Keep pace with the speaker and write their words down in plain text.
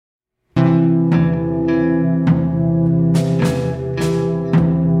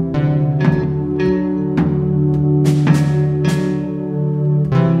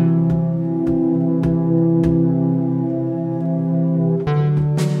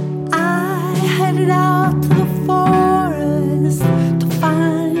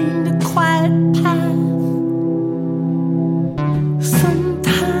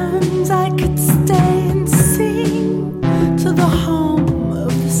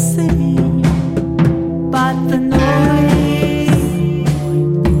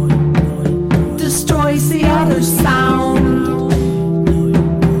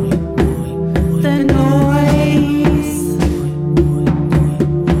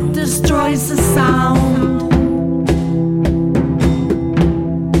noise, the sound.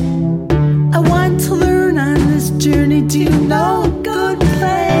 I want to learn on this journey. Do you know a good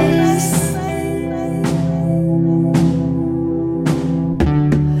place?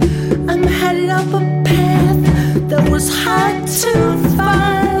 I'm headed up a path that was hard to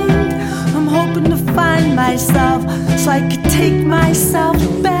find. I'm hoping to find myself so I could take myself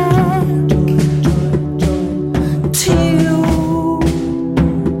back.